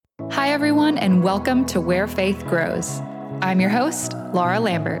Hi, everyone, and welcome to Where Faith Grows. I'm your host, Laura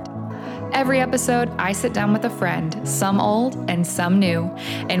Lambert. Every episode, I sit down with a friend, some old and some new,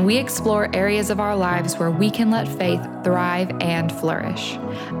 and we explore areas of our lives where we can let faith thrive and flourish.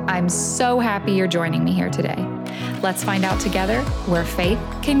 I'm so happy you're joining me here today. Let's find out together where faith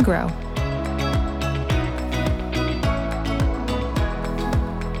can grow.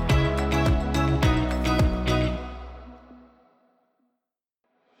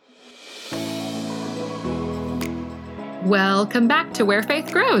 Welcome back to Where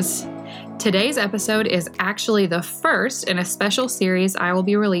Faith Grows. Today's episode is actually the first in a special series I will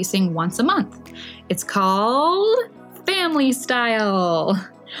be releasing once a month. It's called Family Style.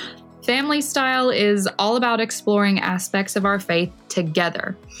 Family Style is all about exploring aspects of our faith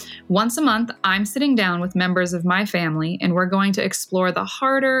together. Once a month, I'm sitting down with members of my family, and we're going to explore the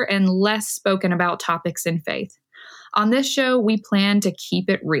harder and less spoken about topics in faith. On this show, we plan to keep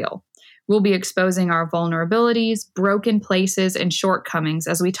it real. We'll be exposing our vulnerabilities, broken places, and shortcomings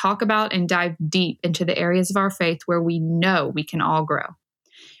as we talk about and dive deep into the areas of our faith where we know we can all grow.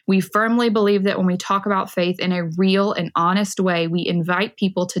 We firmly believe that when we talk about faith in a real and honest way, we invite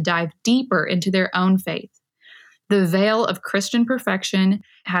people to dive deeper into their own faith. The veil of Christian perfection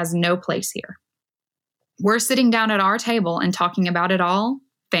has no place here. We're sitting down at our table and talking about it all,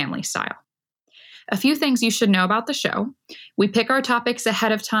 family style. A few things you should know about the show. We pick our topics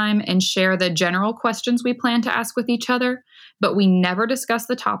ahead of time and share the general questions we plan to ask with each other, but we never discuss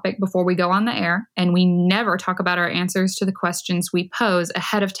the topic before we go on the air, and we never talk about our answers to the questions we pose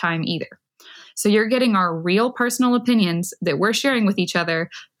ahead of time either. So you're getting our real personal opinions that we're sharing with each other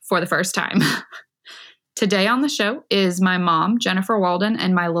for the first time. Today on the show is my mom, Jennifer Walden,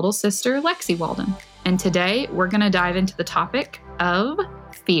 and my little sister, Lexi Walden. And today we're going to dive into the topic of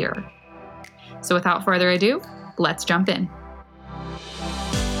fear. So without further ado, let's jump in.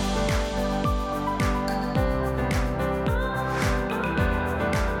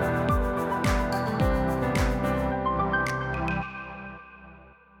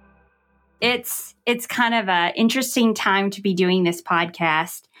 It's kind of an interesting time to be doing this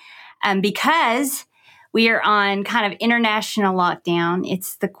podcast because we are on kind of international lockdown.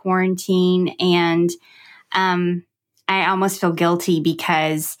 It's the quarantine, and I almost feel guilty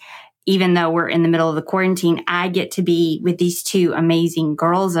because even though we're in the middle of the quarantine, I get to be with these two amazing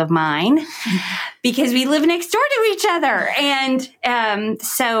girls of mine because we live next door to each other. And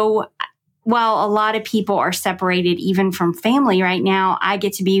so while a lot of people are separated even from family right now, I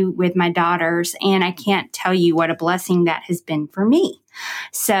get to be with my daughters, and I can't tell you what a blessing that has been for me.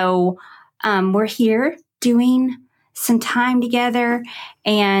 So we're here doing some time together,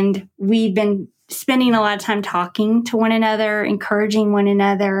 and we've been spending a lot of time talking to one another, encouraging one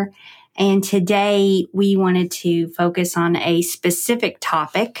another. And today we wanted to focus on a specific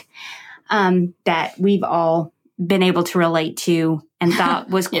topic that we've all been able to relate to and thought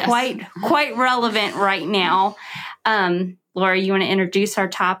was yes. quite relevant right now. Laura, you want to introduce our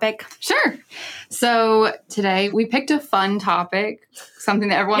topic? Sure. So today we picked a fun topic, something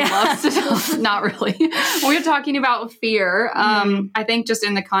that everyone loves to talk. Not really. We're talking about fear. I think just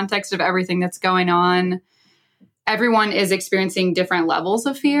in the context of everything that's going on, everyone is experiencing different levels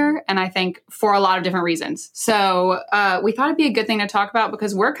of fear, and I think for a lot of different reasons. So we thought it'd be a good thing to talk about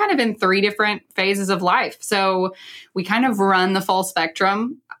because we're kind of in three different phases of life. So we kind of run the full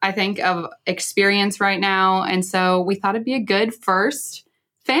spectrum, I think, of experience right now. And so we thought it'd be a good first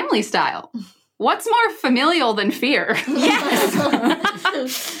family style. What's more familial than fear?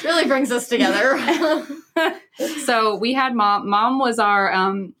 Yes. Really brings us together. So we had mom. Mom was our,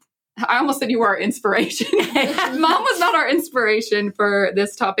 I almost said you were our inspiration. Mom was not our inspiration for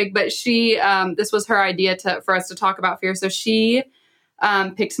this topic, but she, this was her idea for us to talk about fear. So she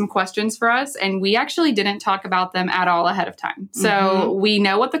picked some questions for us, and we actually didn't talk about them at all ahead of time. So we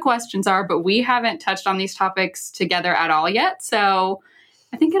know what the questions are, but we haven't touched on these topics together at all yet. So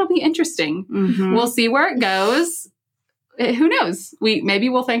I think it'll be interesting. We'll see where it goes. Who knows? Maybe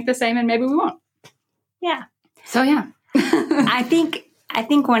we'll think the same and maybe we won't. Yeah. So yeah. I think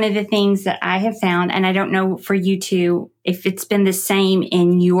one of the things that I have found, and I don't know for you two, if it's been the same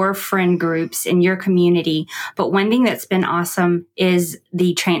in your friend groups, in your community, but one thing that's been awesome is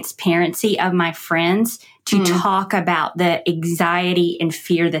the transparency of my friends to talk about the anxiety and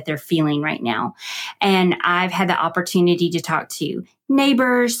fear that they're feeling right now. And I've had the opportunity to talk to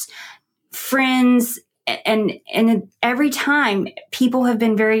neighbors, friends, and every time people have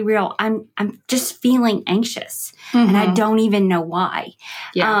been very real. I'm just feeling anxious and I don't even know why.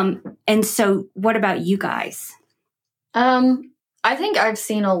 Yeah. And so what about you guys? I think I've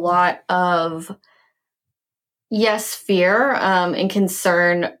seen a lot of, fear and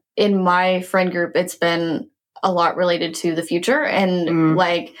concern in my friend group, it's been a lot related to the future. And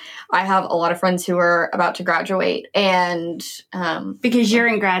like, I have a lot of friends who are about to graduate, and because you're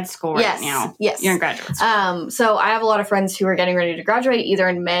in grad school right now. Yes. You're in graduate school. So I have a lot of friends who are getting ready to graduate either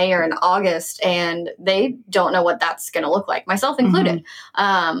in May or in August, and they don't know what that's going to look like, myself included.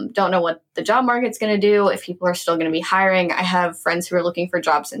 Don't know what the job market's going to do, if people are still going to be hiring. I have friends who are looking for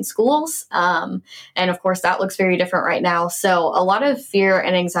jobs in schools. And of course, that looks very different right now. So a lot of fear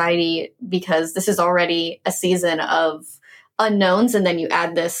and anxiety, because this is already a season of unknowns, and then you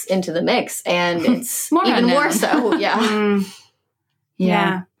add this into the mix, and it's even more so.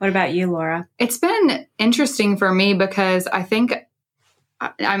 Yeah. What about you, Laura? It's been interesting for me because I think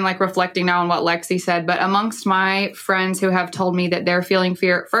I'm like reflecting now on what Lexi said, but amongst my friends who have told me that they're feeling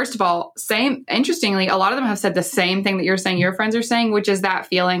fear, first of all, interestingly, a lot of them have said the same thing that you're saying your friends are saying, which is that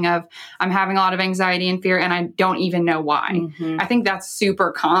feeling of I'm having a lot of anxiety and fear and I don't even know why. I think that's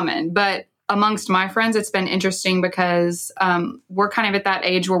super common, but amongst my friends, it's been interesting because we're kind of at that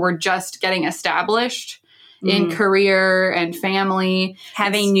age where we're just getting established in career and family.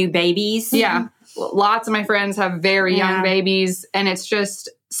 Having new babies. Yeah. Lots of my friends have very young babies, and it's just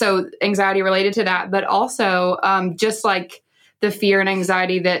so anxiety related to that, but also just like the fear and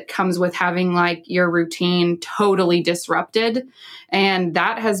anxiety that comes with having like your routine totally disrupted. And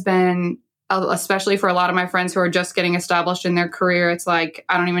that has been, especially for a lot of my friends who are just getting established in their career, it's like,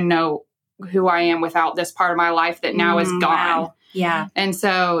 I don't even know who I am without this part of my life that now is gone. Wow. Yeah. And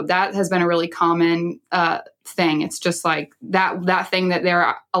so that has been a really common thing. It's just like that thing that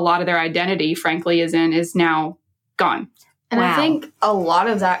a lot of their identity, frankly, is now gone. And I think a lot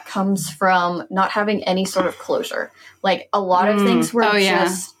of that comes from not having any sort of closure. Like a lot of things were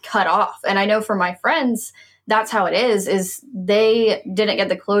just cut off. And I know for my friends, that's how it is they didn't get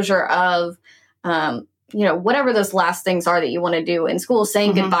the closure of, whatever those last things are that you want to do in school,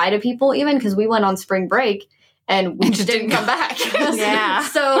 saying goodbye to people, even because we went on spring break and we just didn't come back.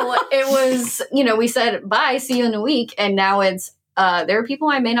 So it was, we said, bye, see you in a week. And now it's, there are people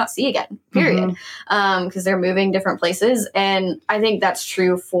I may not see again, period. Because they're moving different places. And I think that's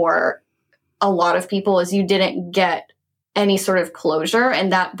true for a lot of people, is you didn't get any sort of closure,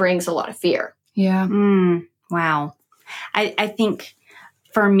 and that brings a lot of fear. Yeah. Wow. I think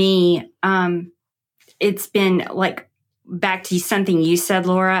for me, it's been like, back to something you said,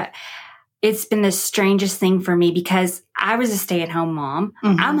 Laura, it's been the strangest thing for me because I was a stay-at-home mom.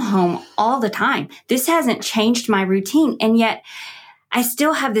 I'm home all the time. This hasn't changed my routine. And yet I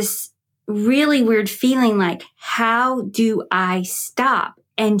still have this really weird feeling like, how do I stop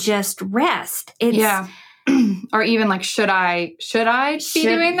and just rest? Or even like, should I be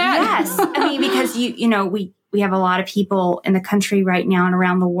doing that? Yes. I mean, because we have a lot of people in the country right now and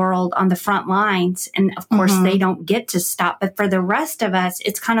around the world on the front lines. And of course, they don't get to stop. But for the rest of us,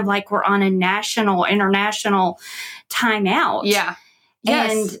 it's kind of like we're on a international timeout. Yeah.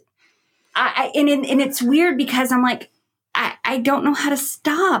 Yes. And and it's weird because I'm like, I don't know how to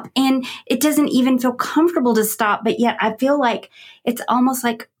stop. And it doesn't even feel comfortable to stop. But yet I feel like it's almost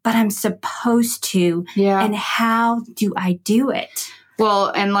like, but I'm supposed to. Yeah. And how do I do it? Well,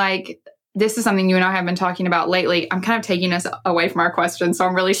 and like, this is something you and I have been talking about lately. I'm kind of taking us away from our question, so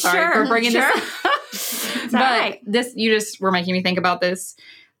I'm really sorry for bringing this up. But you just were making me think about this.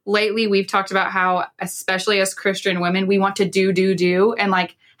 Lately, we've talked about how, especially as Christian women, we want to do, and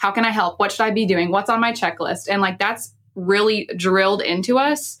like, how can I help? What should I be doing? What's on my checklist? And like, that's really drilled into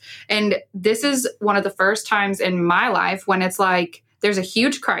us. And this is one of the first times in my life when it's like, there's a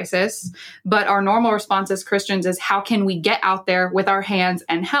huge crisis, but our normal response as Christians is, how can we get out there with our hands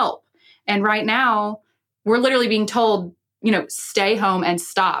and help? And right now, we're literally being told, stay home and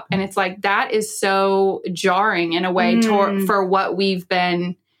stop. And it's like, that is so jarring in a way for what we've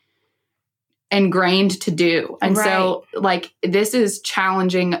been ingrained to do. And so like, this is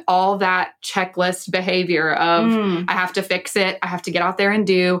challenging all that checklist behavior of, I have to fix it. I have to get out there and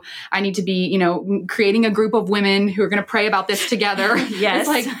do. I need to be, creating a group of women who are going to pray about this together. Yes. It's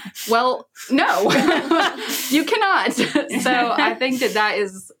like, well, no, you cannot. So I think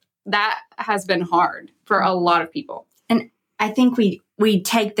that has been hard for a lot of people. And I think we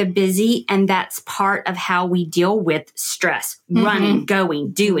take the busy, and that's part of how we deal with stress, running,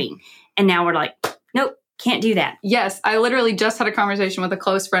 going, doing. And now we're like, nope, can't do that. Yes. I literally just had a conversation with a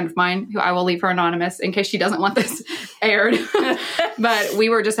close friend of mine, who I will leave her anonymous in case she doesn't want this aired. But we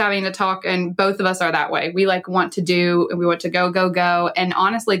were just having a talk, and both of us are that way. We like want to do, and we want to go. And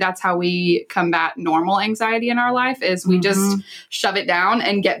honestly, that's how we combat normal anxiety in our life, is we just shove it down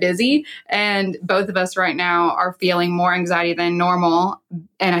and get busy. And both of us right now are feeling more anxiety than normal.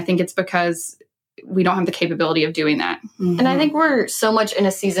 And I think it's because we don't have the capability of doing that. Mm-hmm. And I think we're so much in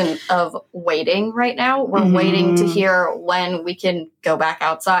a season of waiting right now. We're waiting to hear when we can go back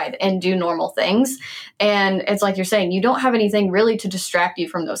outside and do normal things. And it's like you're saying, you don't have anything really to distract you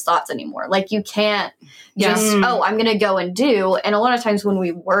from those thoughts anymore. Like you can't just, I'm going to go and do. And a lot of times when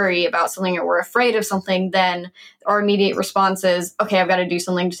we worry about something or we're afraid of something, then our immediate response is, okay, I've got to do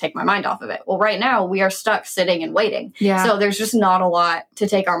something to take my mind off of it. Well, right now we are stuck sitting and waiting. Yeah. So there's just not a lot to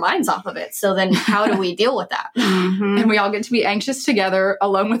take our minds off of it. So then how do we deal with that? And we all get to be anxious together,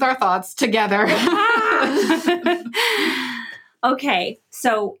 alone with our thoughts together. Okay.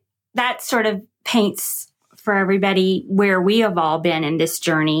 So that sort of paints for everybody where we have all been in this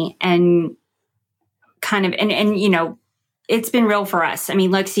journey and kind of, and you know, it's been real for us. I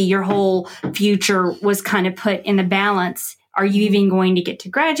mean, Lexi, your whole future was kind of put in the balance. Are you even going to get to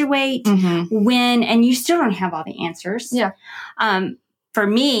graduate? When? And you still don't have all the answers. Yeah. For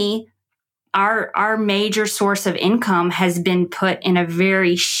me, our major source of income has been put in a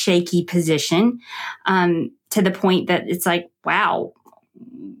very shaky position, to the point that it's like, wow,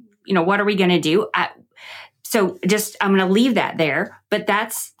 you know, what are we going to do? So I'm going to leave that there, but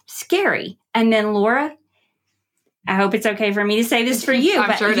that's scary. And then Laura, I hope it's okay for me to say this for you,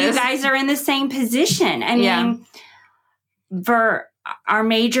 but sure you guys are in the same position. I mean, for our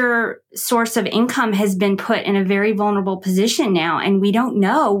major source of income has been put in a very vulnerable position now, and we don't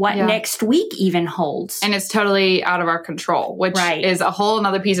know what next week even holds. And it's totally out of our control, which is a whole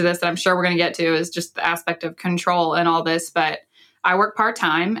another piece of this that I'm sure we're going to get to, is just the aspect of control and all this. But I work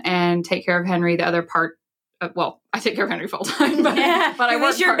part-time and take care of Henry the other part. I take care of Henry full-time, but I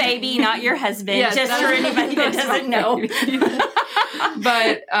was your baby, not your husband, just for anybody that doesn't know.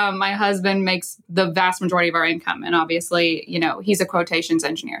 But my husband makes the vast majority of our income. And obviously, you know, he's a quotations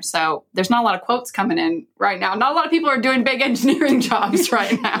engineer. So there's not a lot of quotes coming in right now. Not a lot of people are doing big engineering jobs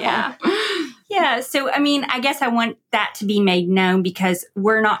right now. Yeah. So, I mean, I guess I want that to be made known, because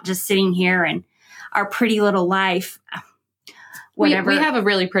we're not just sitting here in our pretty little life. Whatever. We have a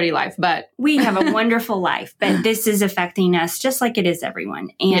really pretty life, but we have a wonderful life, but this is affecting us just like it is everyone.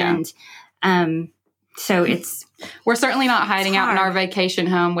 And, so we're certainly not hiding out in our vacation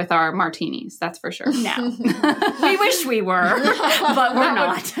home with our martinis. That's for sure. No, we wish we were, but we're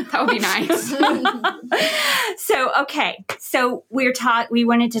not. That would be nice. So we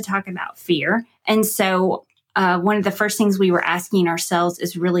wanted to talk about fear. And so, one of the first things we were asking ourselves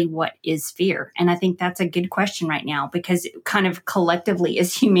is really, what is fear? And I think that's a good question right now, because kind of collectively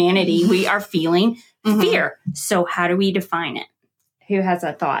as humanity, we are feeling fear. So how do we define it? Who has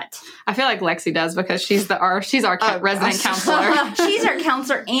a thought? I feel like Lexi does, because she's our resident counselor. She's our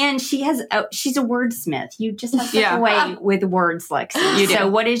counselor, and she's a wordsmith. You just have such a way with words, Lexi. You do. So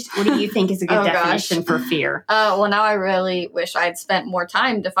what do you think is a good definition for fear? Well, now I really wish I'd spent more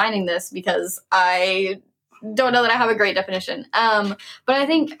time defining this, because I don't know that I have a great definition. But I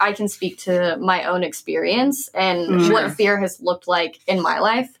think I can speak to my own experience and what fear has looked like in my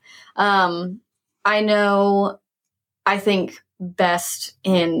life. I think best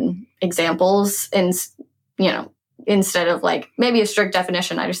in examples, and, you know, instead of like maybe a strict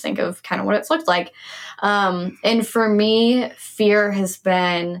definition, I just think of kind of what it's looked like. And for me, fear has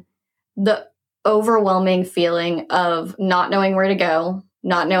been the overwhelming feeling of not knowing where to go,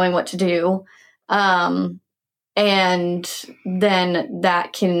 not knowing what to do. And then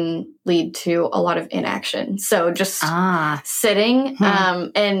that can lead to a lot of inaction. So just sitting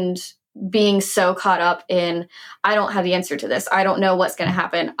and being so caught up in, I don't have the answer to this. I don't know what's going to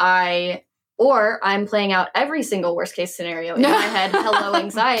happen. I'm playing out every single worst case scenario in my head. Hello,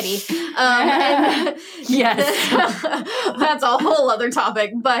 anxiety. Yes. That's a whole other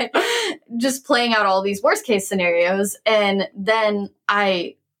topic, but just playing out all these worst case scenarios. And then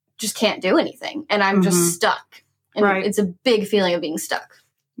I just can't do anything, and I'm just stuck. And it's a big feeling of being stuck.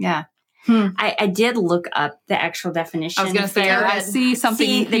 Yeah. I did look up the actual definition. I was going to say, I see something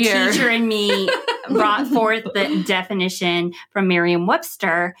here. The teacher in me brought forth the definition from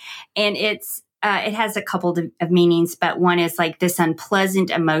Merriam-Webster, and it has a couple of meanings, but one is like this unpleasant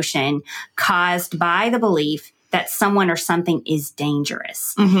emotion caused by the belief that someone or something is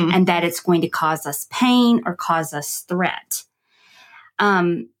dangerous and that it's going to cause us pain or cause us threat.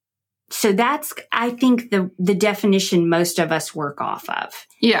 So that's, I think, the definition most of us work off of.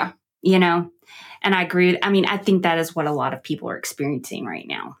 Yeah. You know, and I agree. I mean, I think that is what a lot of people are experiencing right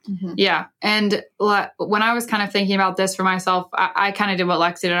now. Yeah. And when I was kind of thinking about this for myself, I kind of did what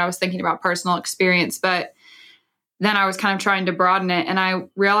Lexi did. I was thinking about personal experience, but then I was kind of trying to broaden it. And I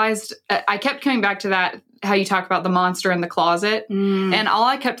realized I kept coming back to that, how you talk about the monster in the closet. And all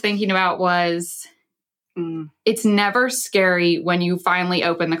I kept thinking about was, it's never scary when you finally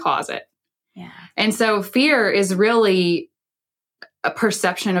open the closet. Yeah. And so fear is really a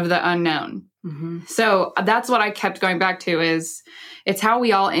perception of the unknown. Mm-hmm. So that's what I kept going back to is it's how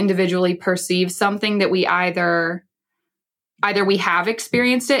we all individually perceive something that we either we have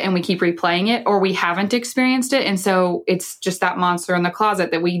experienced it and we keep replaying it, or we haven't experienced it. And so it's just that monster in the closet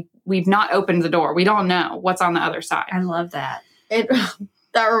that we've not opened the door. We don't know what's on the other side. I love that.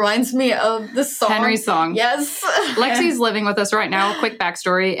 That reminds me of the song. Henry's song. Yes. Lexi's living with us right now. A quick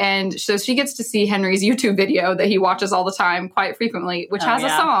backstory. And so she gets to see Henry's YouTube video that he watches all the time, quite frequently, which has a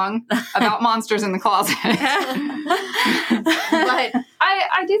song about monsters in the closet. But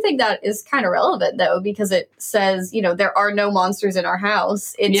I do think that is kind of relevant, though, because it says, there are no monsters in our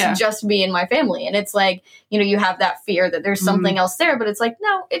house. It's just me and my family. And it's like, you have that fear that there's something else there, but it's like,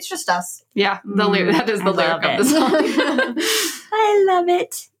 no, it's just us. Yeah. That is the lyric of the song. I love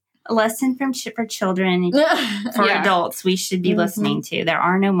it. A lesson for children, for adults, we should be listening to. There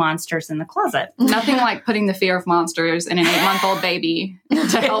are no monsters in the closet. Nothing like putting the fear of monsters in an 8-month-old baby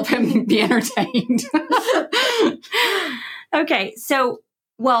to help him be entertained. Okay. So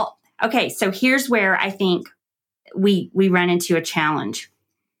here's where I think we run into a challenge.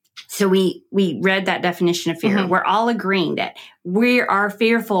 So we read that definition of fear. Mm-hmm. We're all agreeing that we are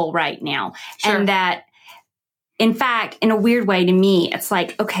fearful right now. Sure. And that, in fact, in a weird way to me, it's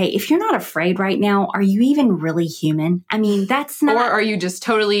like, okay, if you're not afraid right now, are you even really human? I mean, that's not... Or are you just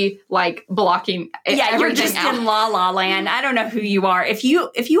totally like blocking everything you're just out? In la la land. I don't know who you are. If you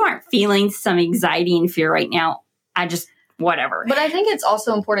aren't feeling some anxiety and fear right now, whatever. But I think it's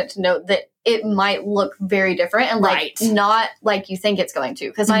also important to note that it might look very different and not like you think it's going to.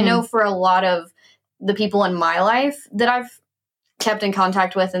 Because I know for a lot of the people in my life that I've kept in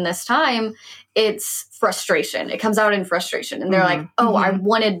contact with in this time, it's frustration. It comes out in frustration. And they're like, oh, I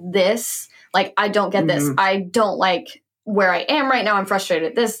wanted this. Like, I don't get this. I don't like where I am right now. I'm frustrated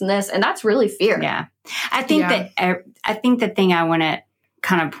at this and this. And that's really fear. Yeah. I think the thing I want to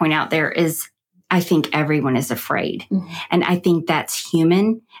kind of point out there is I think everyone is afraid. Mm-hmm. And I think that's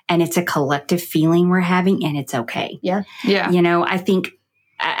human and it's a collective feeling we're having and it's okay. Yeah. Yeah. I think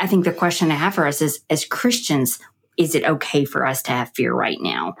the question I have for us is, as Christians, is it okay for us to have fear right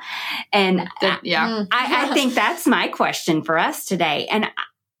now? And I think that's my question for us today. And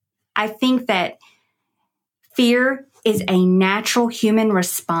I think that fear is a natural human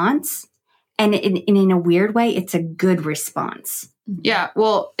response. And in a weird way, it's a good response. Yeah.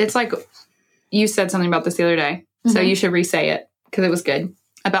 Well, it's like you said something about this the other day. So you should re-say it because it was good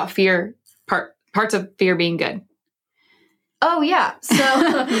about fear, parts of fear being good. Oh, yeah.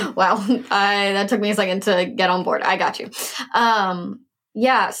 So, wow. That took me a second to get on board. I got you.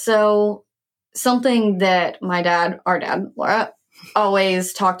 So something that our dad, Laura,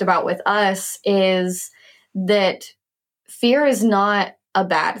 always talked about with us is that fear is not a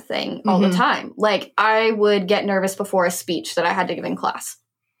bad thing all the time. Like, I would get nervous before a speech that I had to give in class.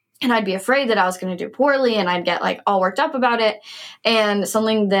 And I'd be afraid that I was going to do poorly and I'd get all worked up about it. And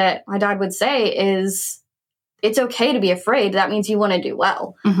something that my dad would say is, it's okay to be afraid. That means you want to do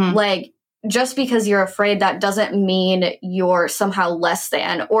well. Mm-hmm. Like, just because you're afraid, that doesn't mean you're somehow less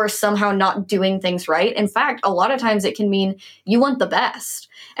than or somehow not doing things right. In fact, a lot of times it can mean you want the best.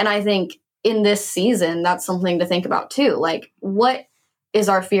 And I think in this season, that's something to think about too. Like, what is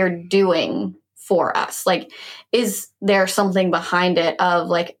our fear doing for us? Like, is there something behind it of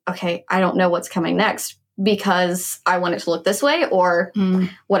like, okay, I don't know what's coming next because I want it to look this way, or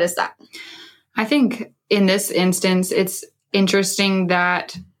what is that? I think in this instance, it's interesting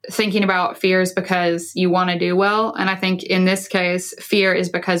that thinking about fear is because you want to do well. And I think in this case, fear is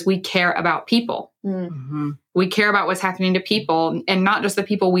because we care about people. Mm-hmm. We care about what's happening to people and not just the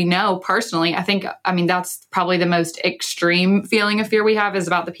people we know personally. I mean, that's probably the most extreme feeling of fear we have is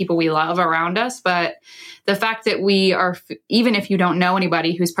about the people we love around us. But the fact that we are, even if you don't know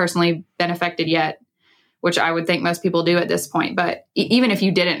anybody who's personally been affected yet, which I would think most people do at this point. But even if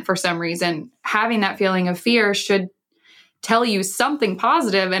you didn't for some reason, having that feeling of fear should tell you something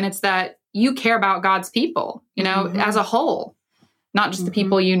positive. And it's that you care about God's people, as a whole, not just the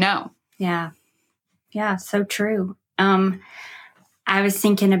people you know. Yeah. Yeah. So true. I was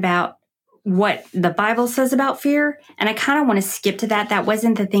thinking about what the Bible says about fear. And I kind of want to skip to that. That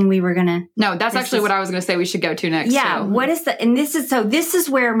wasn't the thing we were going to. No, that's actually what I was going to say we should go to next. Yeah. So. What is this is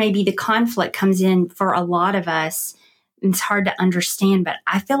where maybe the conflict comes in for a lot of us. It's hard to understand, but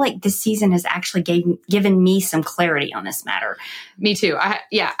I feel like this season has actually given me some clarity on this matter. Me too.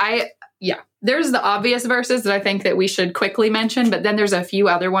 There's the obvious verses that I think that we should quickly mention, but then there's a few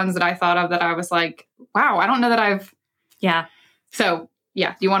other ones that I thought of that I was like, wow, I don't know that I've. Yeah. So.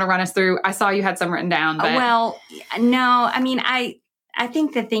 Yeah. Do you want to run us through? I saw you had some written down. But... Well, no. I mean, I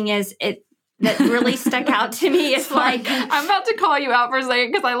think the thing is, that really stuck out to me is like, I'm about to call you out for a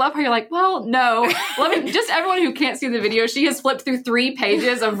second because I love how you're like, well, no. Let me just everyone who can't see the video, she has flipped through 3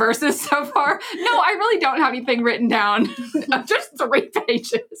 pages of verses so far. No, I really don't have anything written down. Just 3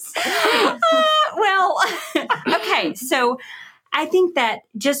 pages. Well, okay. So I think that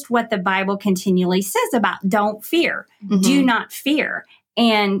just what the Bible continually says about don't fear, do not fear.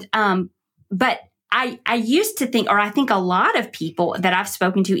 And, but I used to think, or I think a lot of people that I've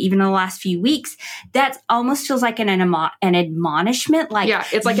spoken to, even in the last few weeks, that almost feels like an admonishment. Like, yeah,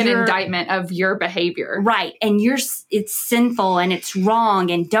 it's like an indictment of your behavior. Right. And it's sinful and it's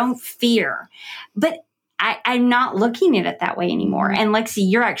wrong and don't fear. But I'm not looking at it that way anymore. And Lexi,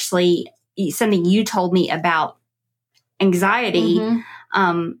 you're actually, something you told me about anxiety,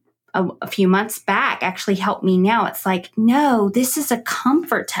 a few months back actually helped me now. It's like, no, this is a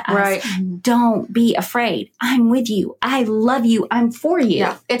comfort to us. Right. Don't be afraid. I'm with you. I love you. I'm for you.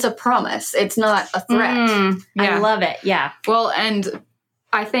 Yeah. It's a promise. It's not a threat. I love it. Yeah. Well, and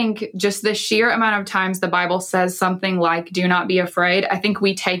I think just the sheer amount of times the Bible says something like, do not be afraid. I think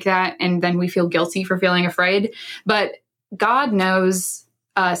we take that and then we feel guilty for feeling afraid. But God knows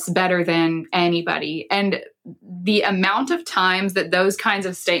us better than anybody. And the amount of times that those kinds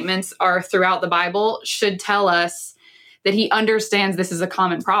of statements are throughout the Bible should tell us that he understands this is a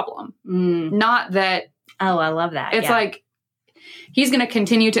common problem. Not that... Oh, I love that. It's like he's going to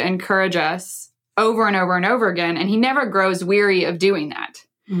continue to encourage us over and over and over again, and he never grows weary of doing that.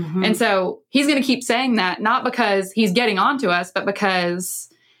 And so he's going to keep saying that, not because he's getting onto us, but because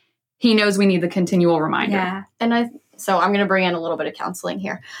he knows we need the continual reminder. Yeah. And so I'm going to bring in a little bit of counseling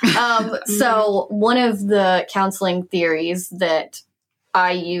here. So one of the counseling theories that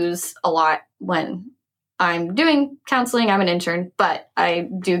I use a lot when I'm doing counseling, I'm an intern, but I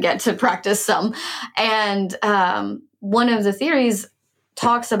do get to practice some. And one of the theories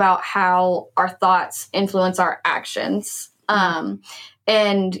talks about how our thoughts influence our actions.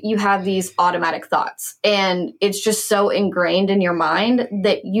 And you have these automatic thoughts. And it's just so ingrained in your mind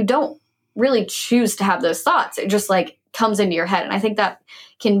that you don't really choose to have those thoughts. It just like comes into your head. And I think that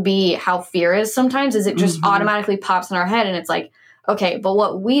can be how fear is sometimes, is it just automatically pops in our head. And it's like, okay, but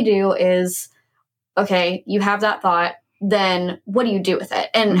what we do is, okay, you have that thought, then what do you do with it?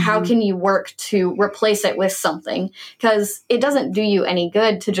 And how can you work to replace it with something? Because it doesn't do you any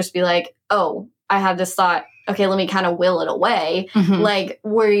good to just be like, oh, I have this thought. Okay, let me kind of will it away. Like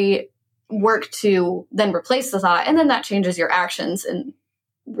we work to then replace the thought, and then that changes your actions in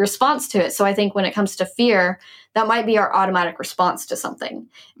response to it. So I think when it comes to fear, that might be our automatic response to something.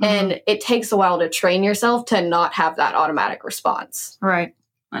 And it takes a while to train yourself to not have that automatic response. Right.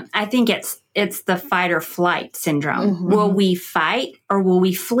 I think it's the fight or flight syndrome. Will we fight or will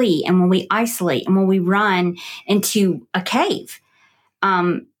we flee? And will we isolate? And will we run into a cave?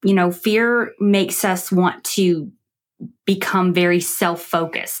 Fear makes us want to become very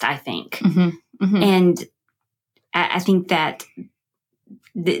self-focused, I think. And I think that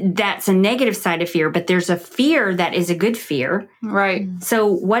that's a negative side of fear, but there's a fear that is a good fear. Right. So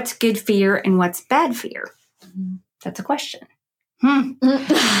what's good fear and what's bad fear? That's a question.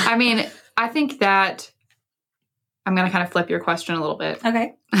 I mean, I think that I'm going to kind of flip your question a little bit.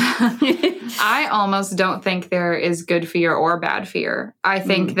 Okay. I almost don't think there is good fear or bad fear. I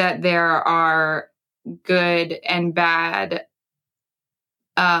think that there are good and bad,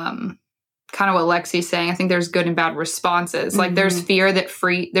 kind of what Lexi's saying. I think there's good and bad responses. Like there's fear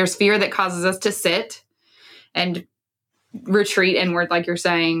that causes us to sit and retreat inward, like you're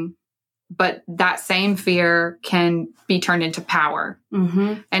saying. But that same fear can be turned into power.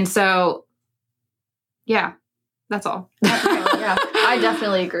 And so, yeah, that's all. Yeah, I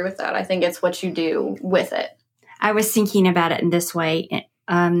definitely agree with that. I think it's what you do with it. I was thinking about it in this way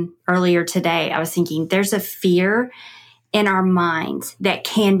earlier today. I was thinking there's a fear in our minds that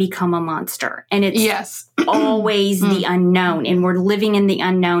can become a monster. And it's always the unknown. And we're living in the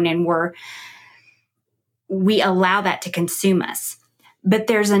unknown, and we allow that to consume us. But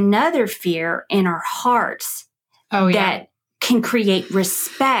there's another fear in our hearts that can create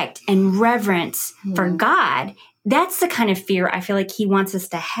respect and reverence for God. That's the kind of fear I feel like he wants us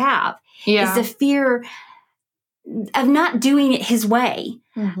to have. Is the fear of not doing it his way.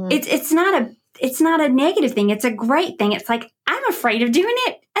 It's not a negative thing. It's a great thing. It's like, I'm afraid of doing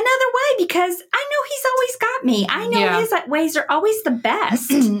it another way because I know he's always got me. I know his ways are always the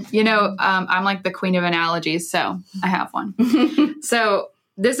best. I'm like the queen of analogies, so I have one. So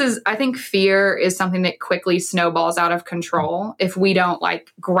I think fear is something that quickly snowballs out of control if we don't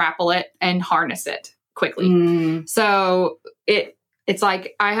like grapple it and harness it quickly. So it's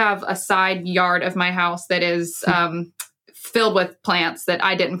like I have a side yard of my house that is filled with plants that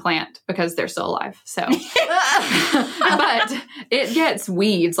I didn't plant because they're still alive. So, but it gets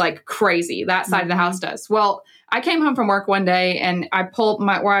weeds like crazy. That side of the house does. Well, I came home from work one day and I pulled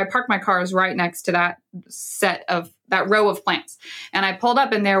where I parked my car is right next to that row of plants. And I pulled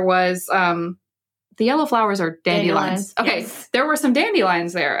up and there was, the yellow flowers are dandelions. Okay. Yes. There were some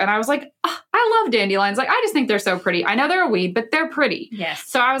dandelions there. And I was like, I love dandelions. Like, I just think they're so pretty. I know they're a weed, but they're pretty. Yes.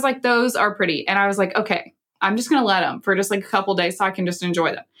 So I was like, those are pretty. And I was like, okay, I'm just going to let them for just like a couple days so I can just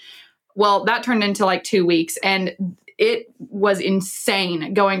enjoy them. Well, that turned into like 2 weeks and it was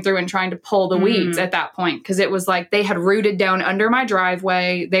insane going through and trying to pull the weeds at that point. Cause it was like, they had rooted down under my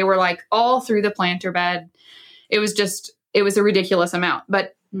driveway. They were like all through the planter bed. It was a ridiculous amount,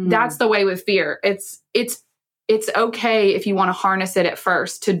 but that's the way with fear. It's okay if you want to harness it at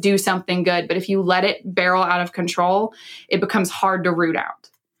first to do something good, but if you let it barrel out of control, it becomes hard to root out.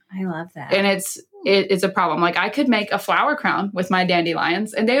 I love that. And it's a problem. Like I could make a flower crown with my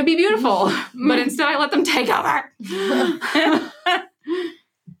dandelions and they would be beautiful, but instead I let them take over.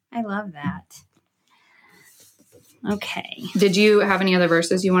 I love that. Okay. Did you have any other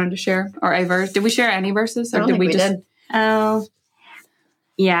verses you wanted to share or a verse? Did we share any verses or did we just? Did. Oh,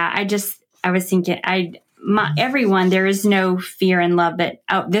 yeah. I was thinking, everyone, there is no fear in love, but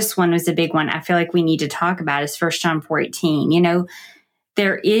this one was a big one. I feel like we need to talk about is 1 John 4:18.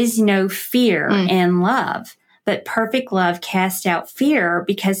 There is no fear in love, but perfect love casts out fear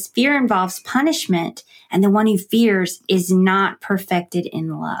because fear involves punishment and the one who fears is not perfected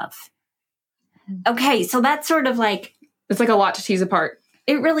in love. Okay. So that's sort of like, it's like a lot to tease apart.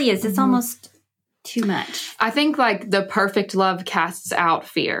 It really is. It's almost too much. I think like the perfect love casts out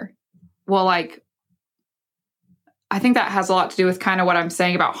fear. Well, like, I think that has a lot to do with kind of what I'm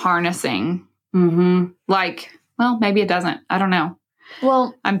saying about harnessing. Like, well, maybe it doesn't. I don't know.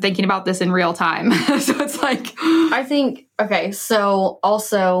 Well, I'm thinking about this in real time. So it's like, I think, okay. So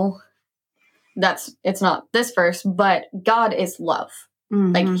also it's not this verse, but God is love.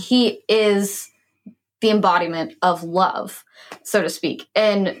 Like he is the embodiment of love, so to speak.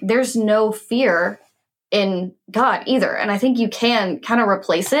 And there's no fear in God either. And I think you can kind of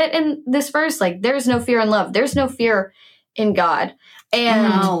replace it in this verse. Like there's no fear in love. There's no fear in God.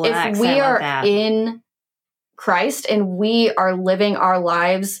 And if we are in Christ and we are living our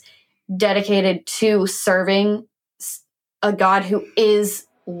lives dedicated to serving a God who is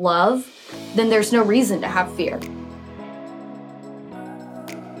love, then there's no reason to have fear.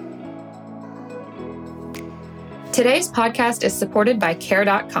 Today's podcast is supported by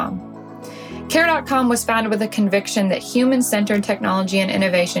Care.com. Care.com was founded with a conviction that human-centered technology and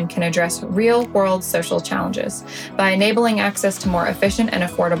innovation can address real-world social challenges by enabling access to more efficient and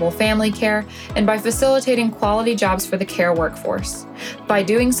affordable family care and by facilitating quality jobs for the care workforce. By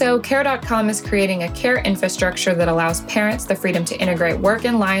doing so, Care.com is creating a care infrastructure that allows parents the freedom to integrate work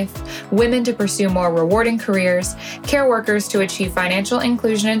and life, women to pursue more rewarding careers, care workers to achieve financial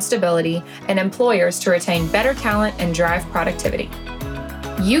inclusion and stability, and employers to retain better talent and drive productivity.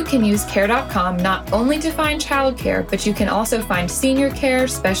 You can use Care.com not only to find childcare, but you can also find senior care,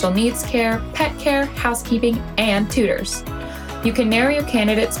 special needs care, pet care, housekeeping, and tutors. You can narrow your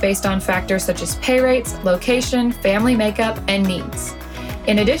candidates based on factors such as pay rates, location, family makeup, and needs.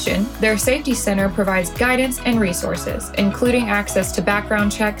 In addition, their Safety Center provides guidance and resources, including access to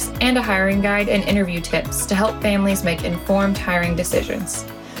background checks and a hiring guide and interview tips to help families make informed hiring decisions.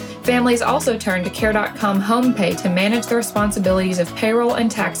 Families also turn to Care.com HomePay to manage the responsibilities of payroll and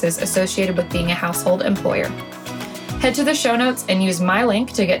taxes associated with being a household employer. Head to the show notes and use my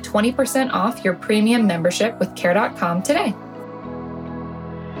link to get 20% off your premium membership with Care.com today.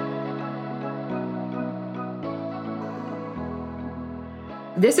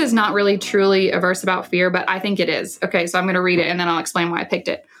 This is not really truly a verse about fear, but I think it is. Okay, so I'm going to read it and then I'll explain why I picked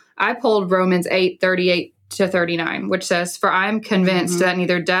it. I pulled Romans 8:38-39, which says, "For I am convinced that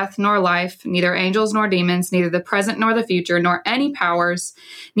neither death nor life, neither angels nor demons, neither the present nor the future, nor any powers,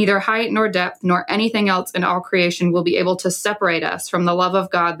 neither height nor depth, nor anything else in all creation will be able to separate us from the love of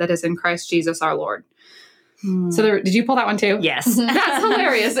God that is in Christ Jesus our Lord." So did you pull that one too? Yes. That's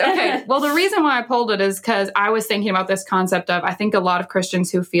hilarious. Okay. Well, the reason why I pulled it is because I was thinking about this concept of, I think a lot of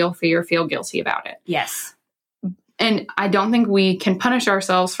Christians who feel fear feel guilty about it. Yes. And I don't think we can punish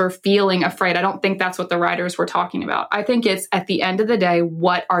ourselves for feeling afraid. I don't think that's what the writers were talking about. I think it's, at the end of the day,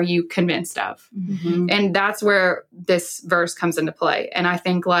 what are you convinced of? And that's where this verse comes into play. And I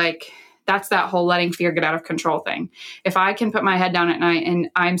think that's that whole letting fear get out of control thing. If I can put my head down at night and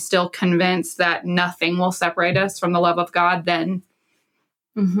I'm still convinced that nothing will separate us from the love of God, then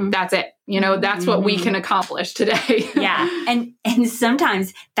That's it. That's what we can accomplish today. Yeah. And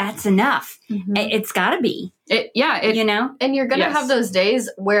sometimes that's enough. It's got to be. And you're going to have those days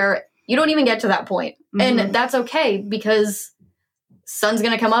where you don't even get to that point. And that's okay, because sun's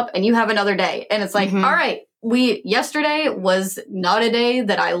going to come up and you have another day. And it's like, all right, yesterday was not a day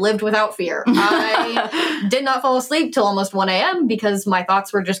that I lived without fear. I did not fall asleep till almost 1 a.m. because my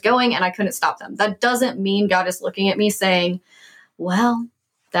thoughts were just going and I couldn't stop them. That doesn't mean God is looking at me saying, well,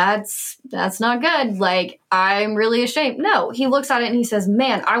 that's not good. Like, I'm really ashamed. No, he looks at it and he says,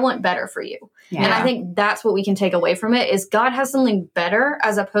 man, I want better for you. Yeah. And I think that's what we can take away from it, is God has something better,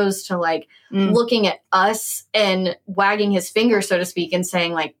 as opposed to like looking at us and wagging his finger, so to speak, and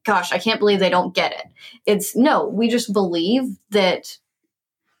saying like, gosh, I can't believe they don't get it. It's no, we just believe that,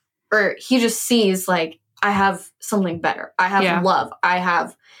 or he just sees like, I have something better. I have love. I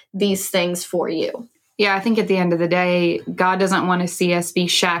have these things for you. Yeah, I think at the end of the day, God doesn't want to see us be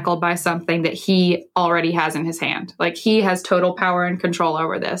shackled by something that he already has in his hand. Like, he has total power and control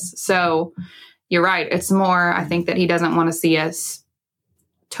over this. So you're right. It's more, I think, that he doesn't want to see us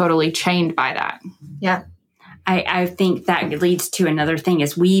totally chained by that. Yeah. I think that leads to another thing,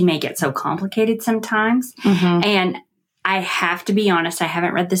 is we make it so complicated sometimes. And I have to be honest, I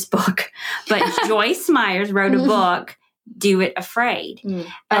haven't read this book, but Joyce Myers wrote a book, Do It Afraid.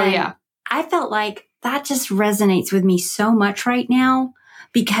 Oh, yeah. I felt like that just resonates with me so much right now,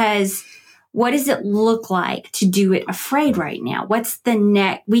 because what does it look like to do it afraid right now? What's the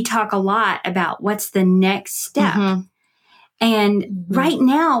next? We talk a lot about what's the next step. And right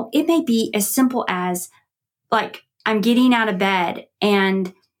now, it may be as simple as like, I'm getting out of bed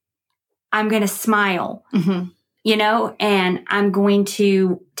and I'm going to smile, and I'm going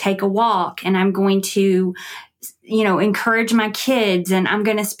to take a walk, and I'm going to, encourage my kids, and I'm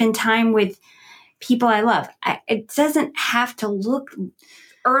going to spend time with people I love. It doesn't have to look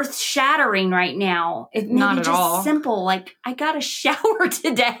earth-shattering right now. It may Not be at just all. Simple, like, I got a shower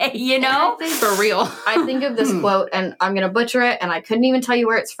today, For real. I think of this quote, and I'm going to butcher it, and I couldn't even tell you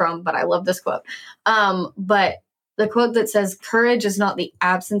where it's from, but I love this quote. But the quote that says, courage is not the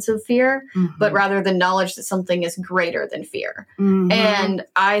absence of fear, but rather the knowledge that something is greater than fear. And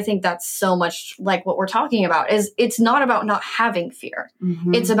I think that's so much like what we're talking about, is it's not about not having fear.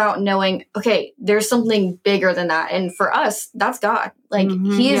 It's about knowing, okay, there's something bigger than that. And for us, that's God. Like,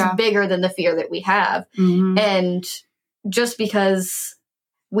 he is bigger than the fear that we have. And just because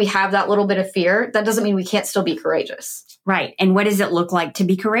we have that little bit of fear, that doesn't mean we can't still be courageous. Right. And what does it look like to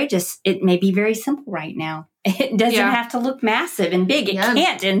be courageous? It may be very simple right now. It doesn't have to look massive and big. It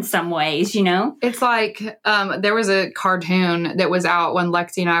can't in some ways, It's like there was a cartoon that was out when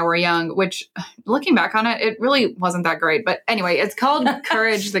Lexi and I were young, which, looking back on it, it really wasn't that great. But anyway, it's called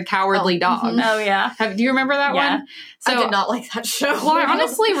Courage the Cowardly Dog. Oh, yeah. Do you remember that one? So, I did not like that show. Well, I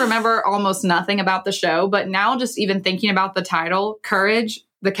honestly remember almost nothing about the show. But now just even thinking about the title, Courage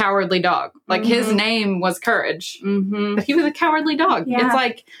the Cowardly Dog. Like, his name was Courage, but he was a cowardly dog. Yeah. It's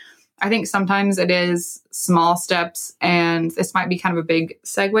like, I think sometimes it is small steps, and this might be kind of a big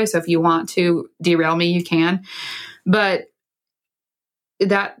segue. So if you want to derail me, you can. But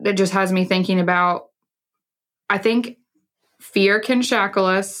that just has me thinking about, I think fear can shackle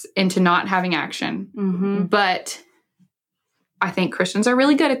us into not having action. But I think Christians are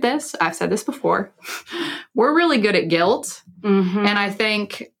really good at this. I've said this before. We're really good at guilt. And I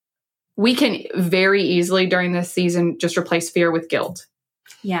think we can very easily during this season just replace fear with guilt.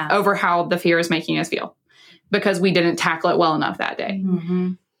 Yeah. Over how the fear is making us feel, because we didn't tackle it well enough that day.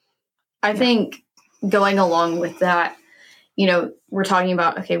 I think going along with that, we're talking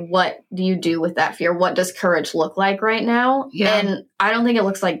about, okay, what do you do with that fear? What does courage look like right now? Yeah. And I don't think it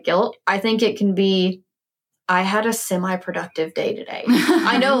looks like guilt. I think it can be, I had a semi-productive day today.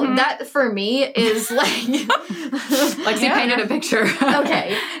 I know that for me is like... Lexi painted a picture.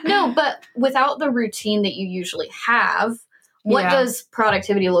 Okay. No, but without the routine that you usually have, what does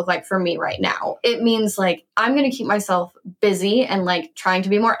productivity look like for me right now? It means like, I'm going to keep myself busy and like trying to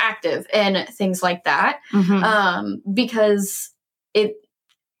be more active and things like that. Because if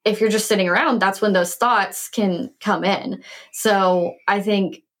you're just sitting around, that's when those thoughts can come in. So I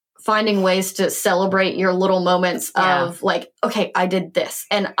think finding ways to celebrate your little moments of like, okay, I did this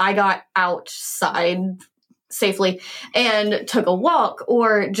and I got outside safely and took a walk,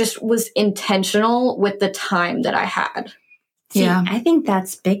 or just was intentional with the time that I had. See, I think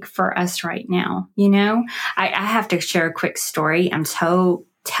that's big for us right now. I have to share a quick story. I'm so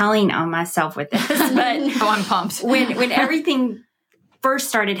telling on myself with this, but I'm pumped. When everything first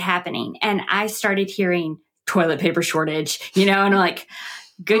started happening and I started hearing toilet paper shortage, and I'm like,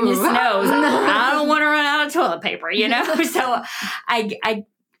 goodness knows I don't want to run out of toilet paper, you know? So I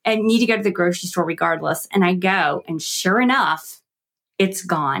need to go to the grocery store regardless. And I go, and sure enough, it's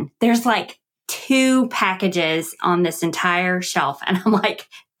gone. There's like 2 packages on this entire shelf. And I'm like,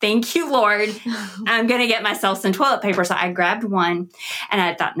 thank you, Lord. I'm going to get myself some toilet paper. So I grabbed one and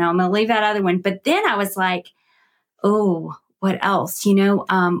I thought, no, I'm going to leave that other one. But then I was like, oh, what else? You know,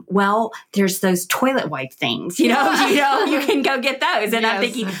 well, there's those toilet wipe things, you can go get those. And I'm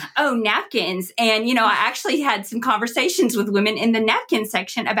thinking, oh, napkins. And, I actually had some conversations with women in the napkin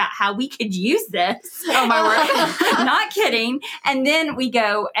section about how we could use this. Oh, my word. Not kidding. And then we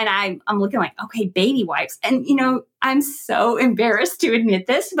go and I'm looking like, okay, baby wipes. And, I'm so embarrassed to admit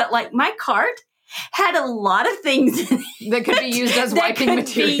this, but like my cart had a lot of things that could be used as wiping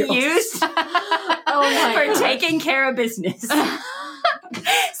materials. Be used for taking care of business. So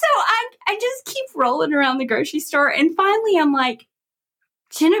I just keep rolling around the grocery store. And finally, I'm like,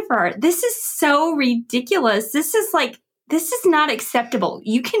 Jennifer, this is so ridiculous. This is not acceptable.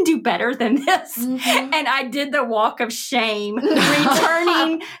 You can do better than this. Mm-hmm. And I did the walk of shame,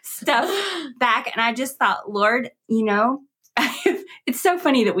 returning stuff back. And I just thought, Lord, it's so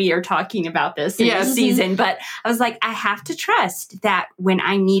funny that we are talking about this in this season, but I was like, I have to trust that when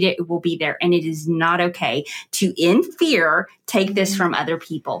I need it, it will be there. And it is not okay to, in fear, take this from other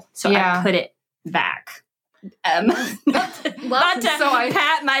people. So I put it back. Not to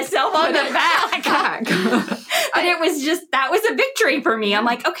pat myself on the back. But it was that was a victory for me. I'm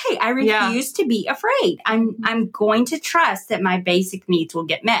like, okay, I refuse to be afraid. I'm going to trust that my basic needs will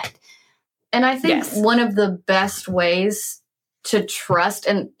get met. And I think one of the best ways to trust,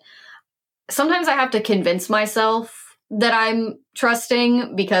 and sometimes I have to convince myself that I'm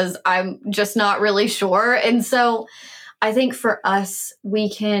trusting because I'm just not really sure. And so I think for us, we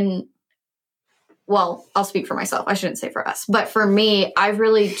can, well, I'll speak for myself. I shouldn't say for us, but for me, I've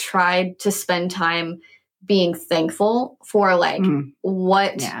really tried to spend time being thankful for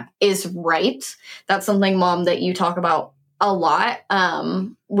what is right. That's something, Mom, that you talk about a lot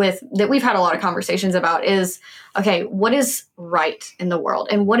that we've had a lot of conversations about is, okay, what is right in the world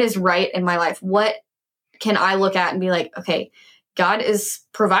and what is right in my life? What can I look at and be like, okay, God is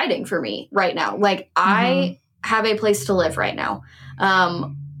providing for me right now. Like I have a place to live right now.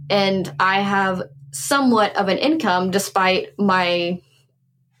 And I have somewhat of an income despite my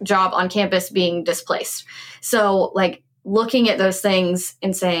job on campus being displaced. So like looking at those things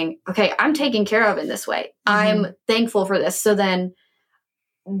and saying, okay, I'm taken care of in this way. I'm thankful for this. So then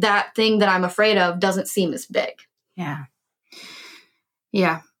that thing that I'm afraid of doesn't seem as big. Yeah.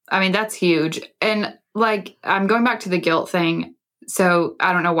 Yeah. I mean, that's huge. And like, I'm going back to the guilt thing. So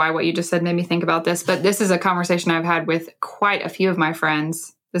I don't know why what you just said made me think about this, but this is a conversation I've had with quite a few of my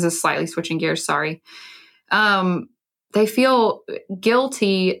friends. This is slightly switching gears. Sorry. They feel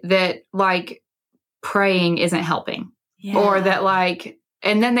guilty that like praying isn't helping. Yeah. Or that like,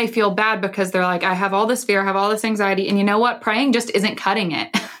 and then they feel bad because they're like, I have all this fear, I have all this anxiety. And you know what? Praying just isn't cutting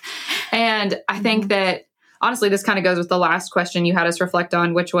it. And I think that honestly, this kind of goes with the last question you had us reflect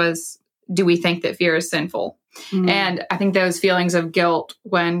on, which was, do we think that fear is sinful? And I think those feelings of guilt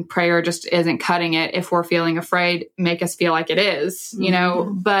when prayer just isn't cutting it, if we're feeling afraid, make us feel like it is,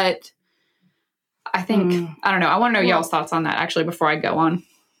 but I think, I don't know. I want to know y'all's thoughts on that actually before I go on.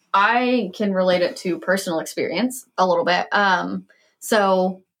 I can relate it to personal experience a little bit.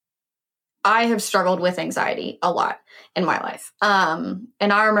 So I have struggled with anxiety a lot in my life. And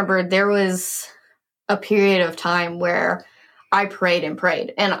I remember there was a period of time where I prayed and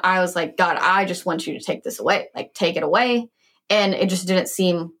prayed. And I was like, God, I just want you to take this away. Like, take it away. And it just didn't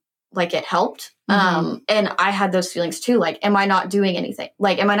seem like it helped. And I had those feelings too. Like, am I not doing anything?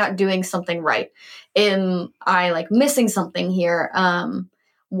 Like, am I not doing something right? Am I like missing something here?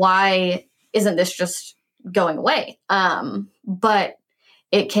 Why isn't this just going away? But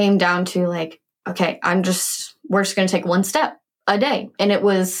it came down to like, okay, we're just going to take one step a day. And it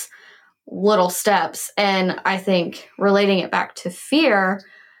was little steps. And I think relating it back to fear,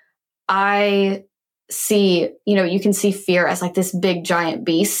 I see, you can see fear as like this big giant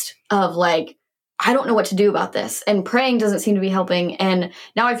beast of like, I don't know what to do about this. And praying doesn't seem to be helping. And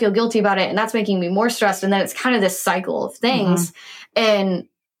now I feel guilty about it. And that's making me more stressed. And then it's kind of this cycle of things. And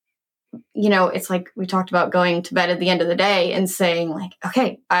it's like we talked about going to bed at the end of the day and saying like,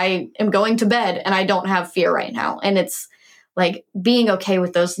 okay, I am going to bed and I don't have fear right now. And it's like being okay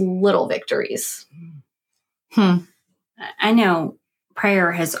with those little victories. I know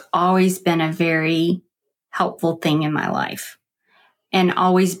prayer has always been a very helpful thing in my life and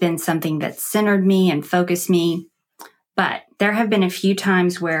always been something that centered me and focused me. But there have been a few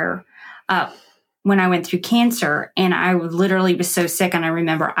times where when I went through cancer, and I literally was so sick, and I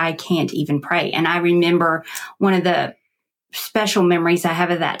remember I can't even pray. And I remember one of the special memories I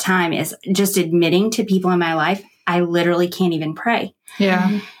have of that time is just admitting to people in my life, I literally can't even pray.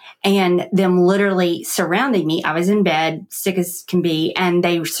 Yeah. And them literally surrounding me. I was in bed, sick as can be, and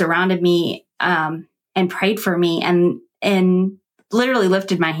they surrounded me and prayed for me and literally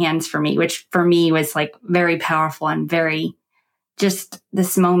lifted my hands for me, which for me was like very powerful and very just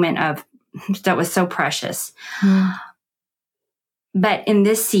this moment of that was so precious. Mm. But in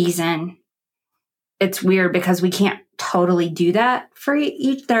this season, it's weird because we can't totally do that for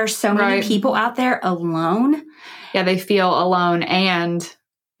each. There are so many people out there alone. Yeah, they feel alone and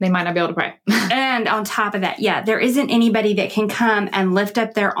they might not be able to pray. And on top of that, there isn't anybody that can come and lift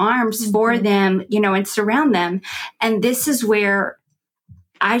up their arms for them, and surround them. And this is where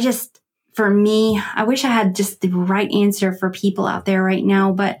for me, I wish I had just the right answer for people out there right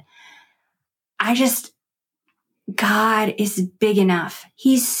now, but God is big enough.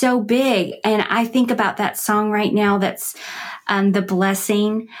 He's so big. And I think about that song right now that's The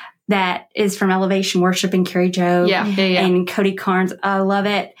Blessing that is from Elevation Worship and Carrie Joe and Cody Carnes. I love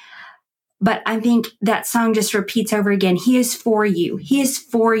it. But I think that song just repeats over again. He is for you. He is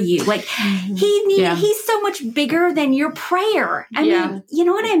for you. Like he's so much bigger than your prayer. I mean, you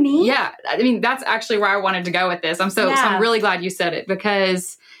know what I mean? Yeah. I mean, that's actually where I wanted to go with this. So I'm really glad you said it,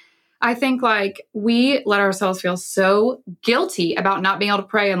 because I think like we let ourselves feel so guilty about not being able to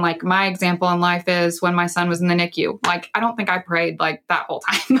pray. And like my example in life is when my son was in the NICU. Like, I don't think I prayed like that whole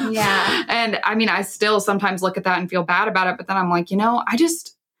time. Yeah. And I mean, I still sometimes look at that and feel bad about it. But then I'm like,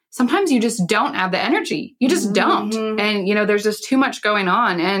 sometimes you just don't have the energy. You just don't. And, there's just too much going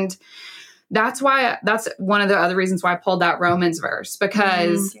on. And that's one of the other reasons why I pulled that Romans verse,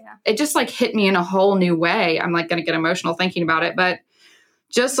 because it just like hit me in a whole new way. I'm like going to get emotional thinking about it, but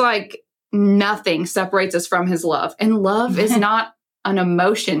just like nothing separates us from his love. And love is not an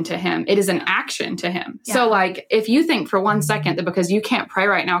emotion to him. It is an action to him. Yeah. So like, if you think for 1 second that because you can't pray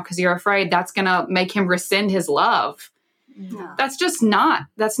right now because you're afraid that's going to make him rescind his love, that's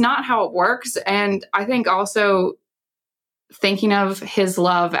not how it works. And I think also thinking of his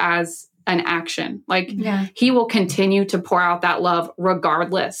love as an action, like he will continue to pour out that love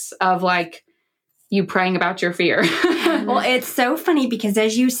regardless of like you praying about your fear. Well, it's so funny because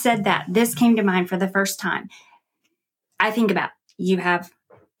as you said that, this came to mind for the first time. I think about, you have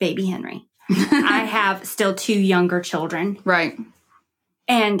baby Henry. I have still 2 younger children. Right.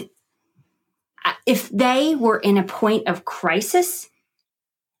 And if they were in a point of crisis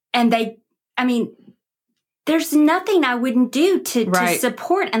and there's nothing I wouldn't do to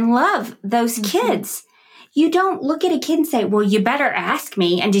support and love those kids. You don't look at a kid and say, well, you better ask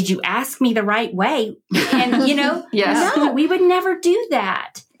me. And did you ask me the right way? And, no, we would never do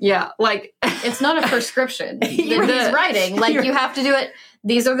that. Yeah. Like, it's not a prescription that he's writing. Like, you have to do it.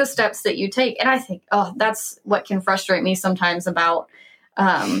 These are the steps that you take. And I think, that's what can frustrate me sometimes about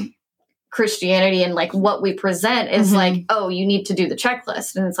Christianity and like what we present is like, you need to do the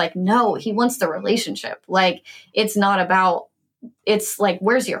checklist. And it's like, no, he wants the relationship. Like, it's like,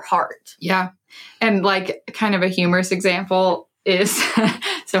 where's your heart? Yeah. And like kind of a humorous example is,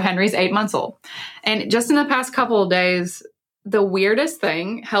 so Henry's 8 months old. And just in the past couple of days, the weirdest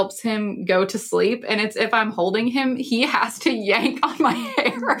thing helps him go to sleep. And it's if I'm holding him, he has to yank on my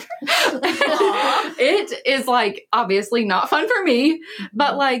hair. It is like obviously not fun for me,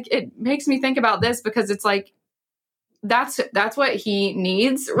 but like it makes me think about this because it's like, that's what he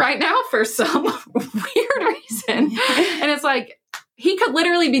needs right now for some weird reason. And it's like, he could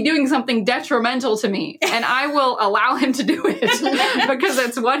literally be doing something detrimental to me and I will allow him to do it because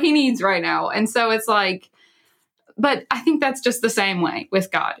it's what he needs right now. And so it's like, but I think that's just the same way with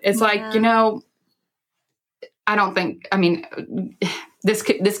God. It's like,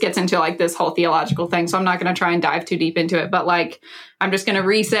 this gets into like this whole theological thing. So I'm not going to try and dive too deep into it, but like, I'm just going to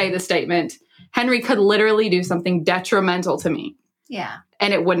re-say the statement. Henry could literally do something detrimental to me. Yeah.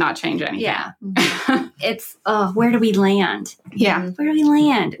 And it would not change anything. Yeah. It's, where do we land? Yeah. Where do we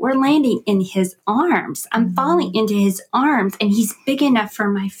land? We're landing in his arms. I'm falling into his arms and he's big enough for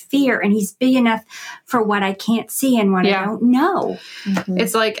my fear and he's big enough for what I can't see and what I don't know.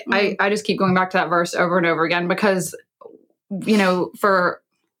 It's like, I just keep going back to that verse over and over again because, for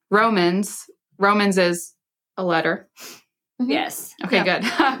Romans is a letter. Yes. Okay, good.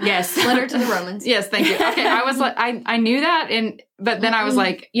 Yes. Letter to the Romans. Yes, thank you. Okay, I was like, I knew that, but then I was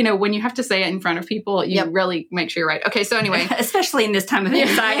like, when you have to say it in front of people, you really make sure you're right. Okay, so anyway. Especially in this time of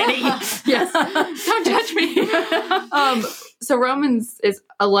anxiety. Yes. Don't judge me. So Romans is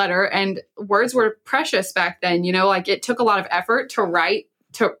a letter, and words were precious back then, like it took a lot of effort to write,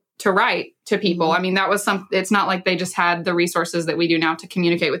 to to write to people. I mean, that was it's not like they just had the resources that we do now to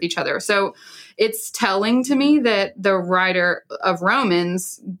communicate with each other. So it's telling to me that the writer of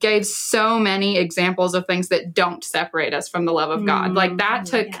Romans gave so many examples of things that don't separate us from the love of God. Like that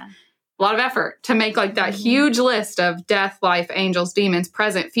took a lot of effort to make like that huge list of death, life, angels, demons,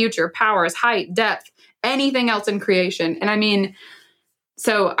 present, future, powers, height, depth, anything else in creation. And I mean,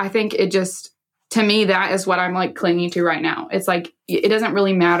 so I think it just, to me, that is what I'm like clinging to right now. It's like, it doesn't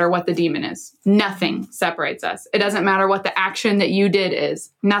really matter what the demon is. Nothing separates us. It doesn't matter what the action that you did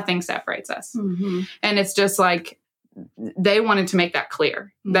is. Nothing separates us. And it's just like, they wanted to make that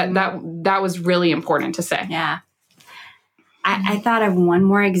clear. That was really important to say. Yeah. I thought of one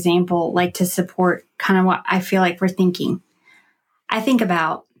more example, like to support kind of what I feel like we're thinking. I think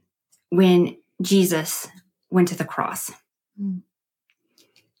about when Jesus went to the cross.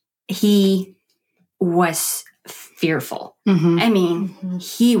 He was fearful. I mean,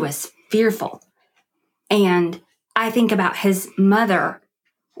 he was fearful. And I think about his mother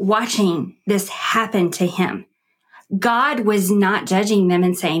watching this happen to him. God was not judging them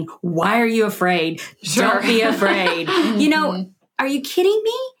and saying, why are you afraid? Don't be afraid. You know, are you kidding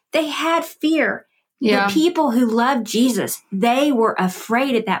me? They had fear. The people who loved Jesus, they were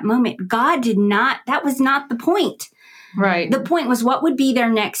afraid at that moment. God did not, that was not the point. Right. The point was, what would be their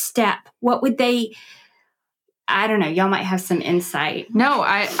next step? What would they, I don't know, y'all might have some insight. No,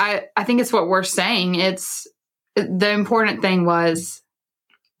 I think it's what we're saying. It's, the important thing was,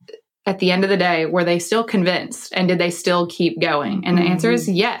 at the end of the day, were they still convinced, and did they still keep going? And the answer is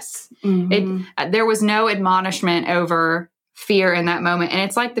yes. There was no admonishment over fear in that moment. And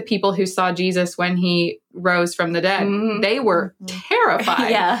it's like the people who saw Jesus when he rose from the dead, they were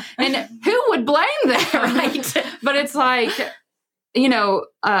terrified. And who would blame them? Right. But it's like, you know,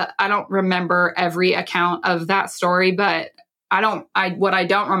 I don't remember every account of that story, but what I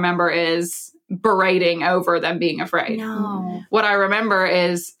don't remember is berating over them being afraid. No. What I remember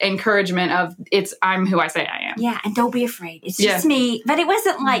is encouragement of I'm who I say I am. Yeah. And don't be afraid. It's just me. But it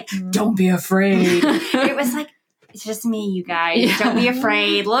wasn't like, don't be afraid. It was like, it's just me, you guys. Don't be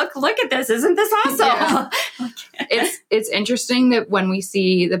afraid. Look at this. Isn't this awesome? It's interesting that when we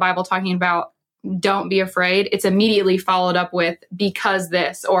see the Bible talking about don't be afraid, it's immediately followed up with because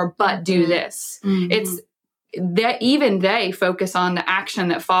this or but do this. It's that even they focus on the action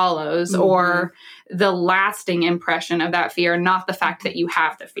that follows or the lasting impression of that fear, not the fact that you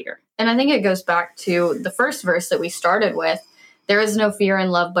have the fear. And I think it goes back to the first verse that we started with. There is no fear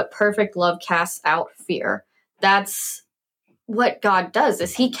in love, but perfect love casts out fear. That's what God does,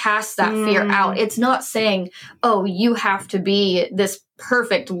 is he casts that fear out. It's not saying, oh, you have to be this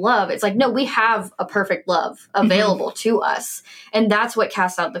perfect love. It's like, no, we have a perfect love available to us. And that's what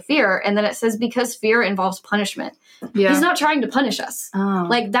casts out the fear. And then it says, because fear involves punishment. He's not trying to punish us.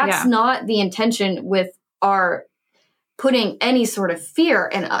 Like, that's not the intention with our putting any sort of fear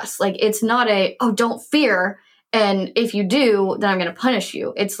in us. Like, it's not don't fear. And if you do, then I'm going to punish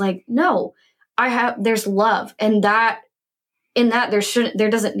you. It's like, no, there's love. And there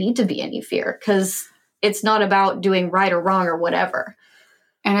doesn't need to be any fear, because it's not about doing right or wrong or whatever.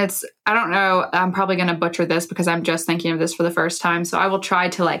 And I don't know, I'm probably going to butcher this because I'm just thinking of this for the first time. So I will try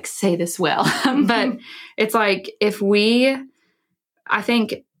to like say this well, but it's like, I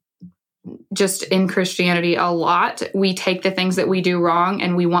think just in Christianity a lot, we take the things that we do wrong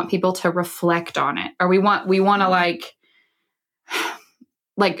and we want people to reflect on it, or we want to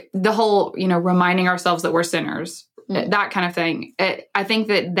like the whole, reminding ourselves that we're sinners, that kind of thing. I think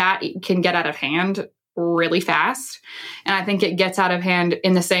that can get out of hand really fast. And I think it gets out of hand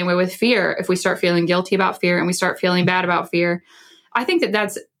in the same way with fear. If we start feeling guilty about fear and we start feeling bad about fear, I think that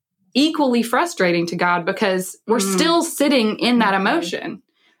that's equally frustrating to God, because we're still sitting in that emotion.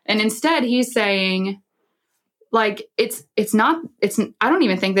 And instead he's saying, like, I don't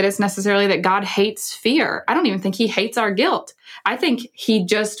even think that it's necessarily that God hates fear. I don't even think he hates our guilt. I think he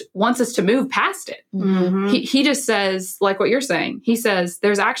just wants us to move past it. He just says, like what you're saying, he says,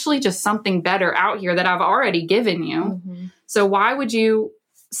 there's actually just something better out here that I've already given you. So why would you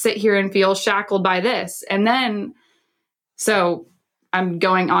sit here and feel shackled by this? And then, so I'm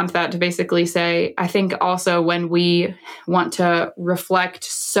going on to that to basically say, I think also when we want to reflect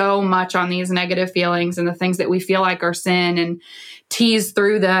so much on these negative feelings and the things that we feel like are sin and tease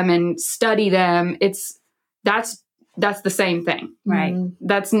through them and study them, that's the same thing. Right.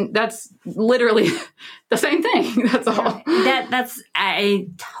 That's literally the same thing. That's all. I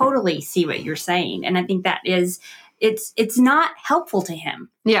totally see what you're saying. And I think that it's not helpful to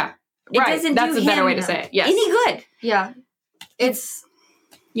him. Yeah. It doesn't That's do a better him way to say it. Yes. any good. Yeah. It's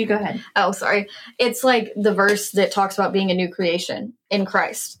You go ahead. Oh, sorry. It's like the verse that talks about being a new creation in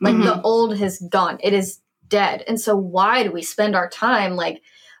Christ. Like the old has gone. It is dead. And so why do we spend our time like,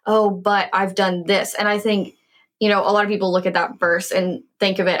 oh, but I've done this? And I think, a lot of people look at that verse and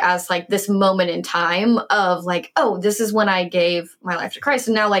think of it as like this moment in time of like, oh, this is when I gave my life to Christ.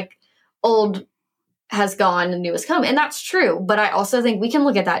 And now like old has gone and new has come. And that's true. But I also think we can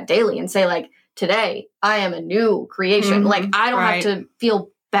look at that daily and say like, today I am a new creation. Like I don't have to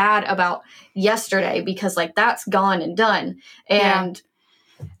feel bad about yesterday because like that's gone and done. And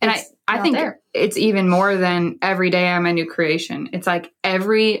I think it's even more than every day I'm a new creation. It's like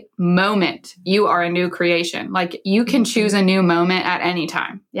every moment you are a new creation. Like you can choose a new moment at any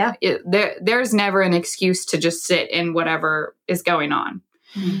time. Yeah. There's never an excuse to just sit in whatever is going on.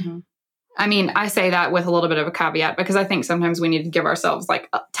 I mean, I say that with a little bit of a caveat because I think sometimes we need to give ourselves like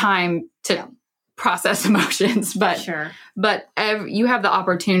time to process emotions, but you have the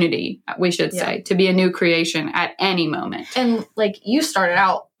opportunity, we should say, to be a new creation at any moment. And like you started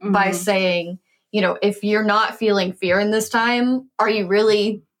out by saying, if you're not feeling fear in this time, are you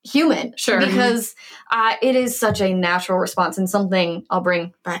really human? Sure. Because it is such a natural response, and something I'll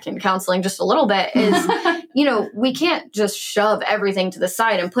bring back into counseling just a little bit is, we can't just shove everything to the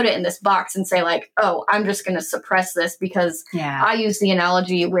side and put it in this box and say like, oh, I'm just going to suppress this because I use the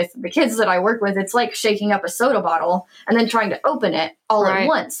analogy with the kids that I work with. It's like shaking up a soda bottle and then trying to open it all at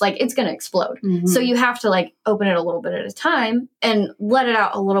once. Like it's going to explode. So you have to like open it a little bit at a time and let it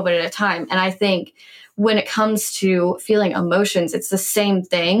out a little bit at a time. And I think when it comes to feeling emotions, it's the same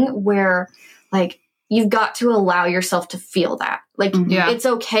thing where like you've got to allow yourself to feel that. Like it's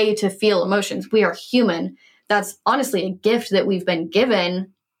okay to feel emotions. We are human. That's honestly a gift that we've been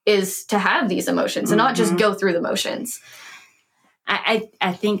given, is to have these emotions and not just go through the motions. I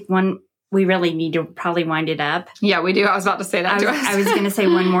think we really need to probably wind it up. Yeah, we do. I was about to say that I was going to say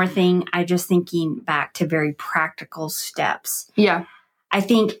one more thing. I just thinking back to very practical steps. Yeah. I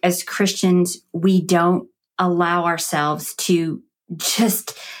think as Christians, we don't allow ourselves to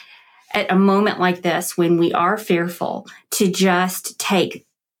just, at a moment like this, when we are fearful, to just take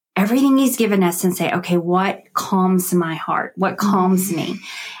everything he's given us and say, okay, what calms my heart? What calms me?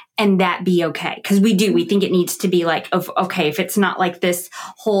 And that be okay. Because we think it needs to be like, okay, if it's not like this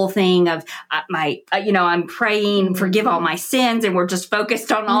whole thing of I'm praying, forgive all my sins, and we're just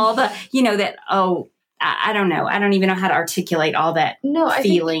focused on all the, I don't know. I don't even know how to articulate all that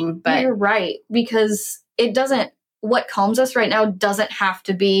feeling. But you're right, because what calms us right now doesn't have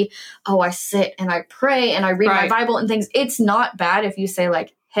to be, I sit and I pray and I read my Bible and things. It's not bad if you say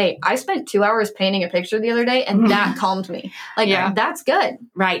like, hey, I spent 2 hours painting a picture the other day and that calmed me. Like, that's good.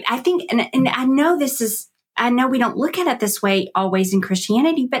 Right. I think, and I know I know we don't look at it this way always in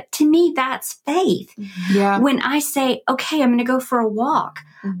Christianity, but to me, that's faith. Yeah. When I say, okay, I'm going to go for a walk.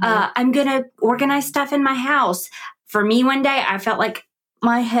 I'm going to organize stuff in my house. For me, one day, I felt like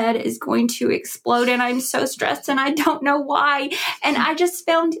my head is going to explode and I'm so stressed and I don't know why. And I just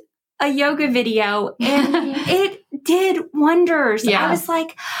found a yoga video and it did wonders. I was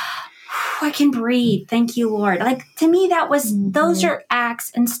like, I can breathe. Thank you, Lord. Like, to me, that was, those are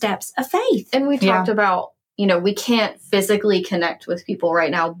acts and steps of faith. And we talked about, we can't physically connect with people right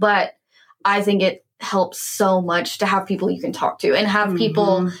now, but I think it helps so much to have people you can talk to and have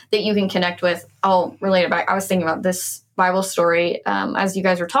people that you can connect with. I'll relate it back. I was thinking about this Bible story as you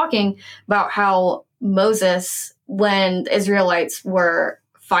guys were talking about how Moses, when the Israelites were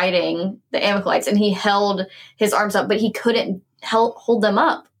fighting the Amalekites, and he held his arms up, but he couldn't hold them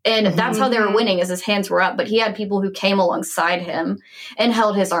up. And that's how they were winning, is his hands were up. But he had people who came alongside him and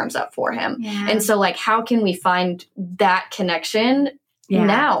held his arms up for him. Yeah. And so, like, how can we find that connection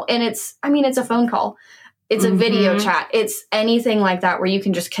now? And it's a phone call. It's a video chat. It's anything like that where you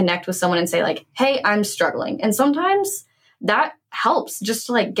can just connect with someone and say, like, hey, I'm struggling. And sometimes that helps just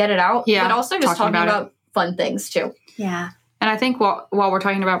to, like, get it out. Yeah. But also just talking about fun things, too. Yeah. And I think while we're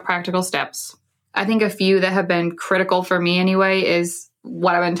talking about practical steps, I think a few that have been critical for me anyway is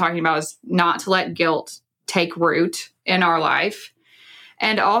what I've been talking about is not to let guilt take root in our life.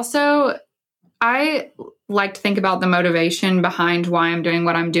 And also, I like to think about the motivation behind why I'm doing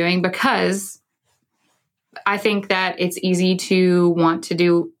what I'm doing, because I think that it's easy to want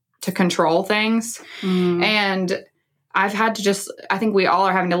to control things. And I've had to I think we all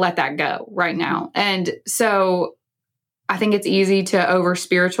are having to let that go right now. And so I think it's easy to over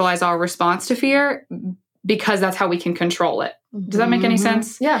spiritualize our response to fear because that's how we can control it. Does that make any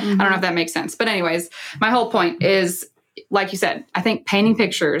sense? Yeah. I don't know if that makes sense. But anyways, my whole point is, like you said, I think painting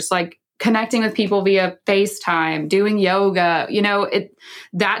pictures, like connecting with people via FaceTime, doing yoga,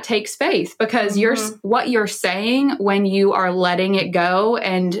 that takes faith, because what you're saying when you are letting it go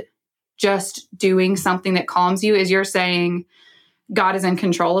and just doing something that calms you is you're saying, God is in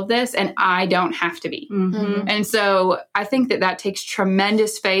control of this and I don't have to be. And so I think that takes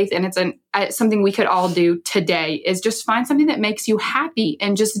tremendous faith, and it's something we could all do today, is just find something that makes you happy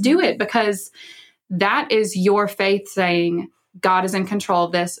and just do it, because that is your faith saying, God is in control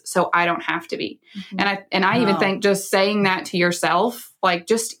of this, so I don't have to be. And I even think just saying that to yourself, like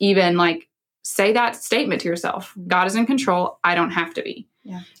just even like say that statement to yourself, God is in control, I don't have to be.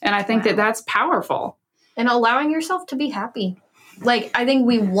 Yeah. And I think that that's powerful. And allowing yourself to be happy. Like, I think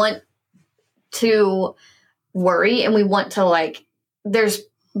we want to worry and we want to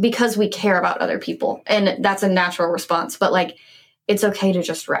because we care about other people, and that's a natural response, but like, it's okay to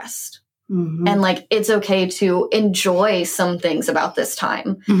just rest. And like, it's okay to enjoy some things about this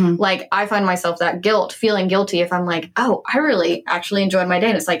time. Like, I find myself feeling guilty if I'm like, oh, I really actually enjoyed my day.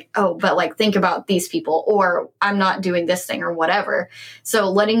 And it's like, oh, but like, think about these people, or I'm not doing this thing or whatever.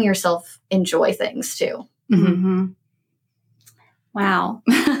 So letting yourself enjoy things too. Wow.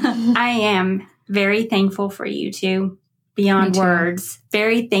 I am very thankful for you two. Beyond words.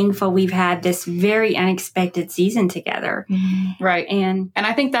 Very thankful we've had this very unexpected season together. Right. And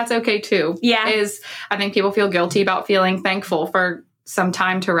I think that's okay too. Yeah. I think people feel guilty about feeling thankful for some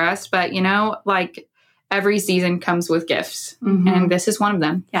time to rest, but like every season comes with gifts, and this is one of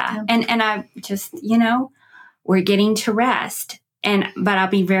them. Yeah. And I just, we're getting to rest. But I'll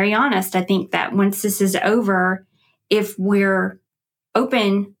be very honest. I think that once this is over, if we're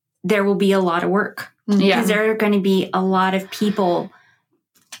open, there will be a lot of work. Because there are going to be a lot of people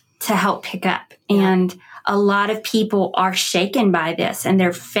to help pick up. And a lot of people are shaken by this and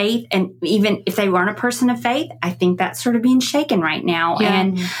their faith. And even if they weren't a person of faith, I think that's sort of being shaken right now. Yeah.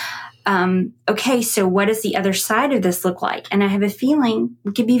 And, okay, so what does the other side of this look like? And I have a feeling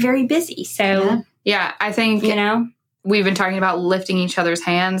we could be very busy. So, yeah, I think, we've been talking about lifting each other's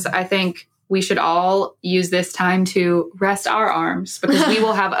hands. I think we should all use this time to rest our arms, because we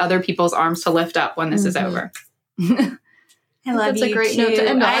will have other people's arms to lift up when this is over. I love you. That's a great note to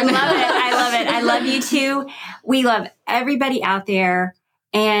end on. I love it. I love it. I love you too. We love everybody out there,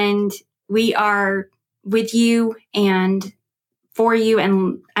 and we are with you and for you.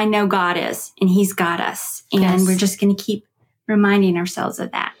 And I know God is, and He's got us. And we're just going to keep reminding ourselves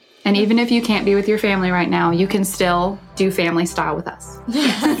of that. And even if you can't be with your family right now, you can still do family style with us.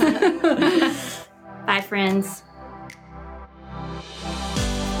 Bye, friends.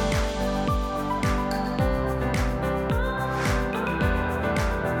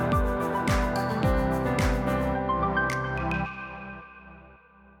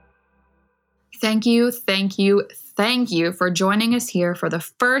 Thank you, thank you, thank you for joining us here for the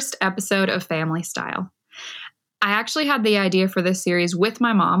first episode of Family Style. I actually had the idea for this series with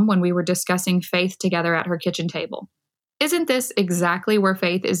my mom when we were discussing faith together at her kitchen table. Isn't this exactly where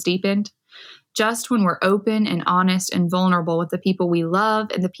faith is deepened? Just when we're open and honest and vulnerable with the people we love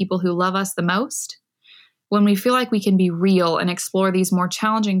and the people who love us the most? When we feel like we can be real and explore these more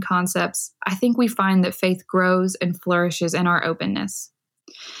challenging concepts, I think we find that faith grows and flourishes in our openness.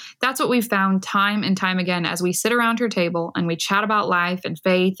 That's what we've found time and time again as we sit around her table and we chat about life and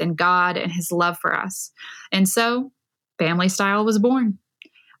faith and God and His love for us. And so, Family Style was born.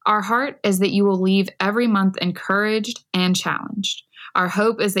 Our heart is that you will leave every month encouraged and challenged. Our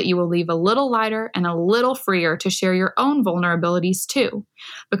hope is that you will leave a little lighter and a little freer to share your own vulnerabilities too.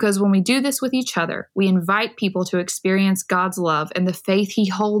 Because when we do this with each other, we invite people to experience God's love and the faith He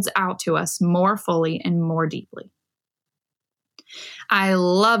holds out to us more fully and more deeply. I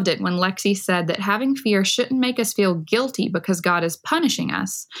loved it when Lexi said that having fear shouldn't make us feel guilty because God is punishing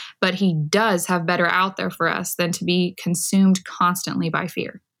us, but He does have better out there for us than to be consumed constantly by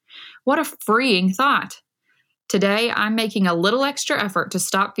fear. What a freeing thought. Today, I'm making a little extra effort to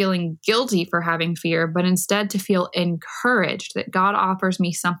stop feeling guilty for having fear, but instead to feel encouraged that God offers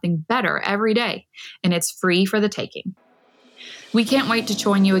me something better every day, and it's free for the taking. We can't wait to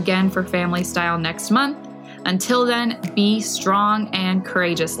join you again for Family Style next month. Until then, be strong and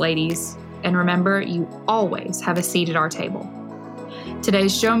courageous, ladies. And remember, you always have a seat at our table.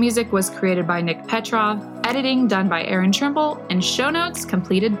 Today's show music was created by Nick Petrov, editing done by Aaron Trimble, and show notes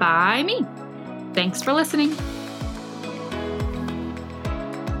completed by me. Thanks for listening.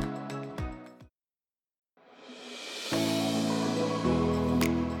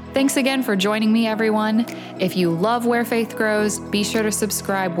 Thanks again for joining me, everyone. If you love Where Faith Grows, be sure to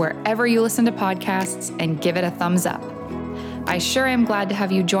subscribe wherever you listen to podcasts and give it a thumbs up. I sure am glad to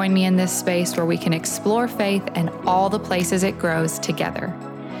have you join me in this space where we can explore faith and all the places it grows together.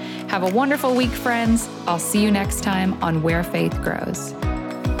 Have a wonderful week, friends. I'll see you next time on Where Faith Grows.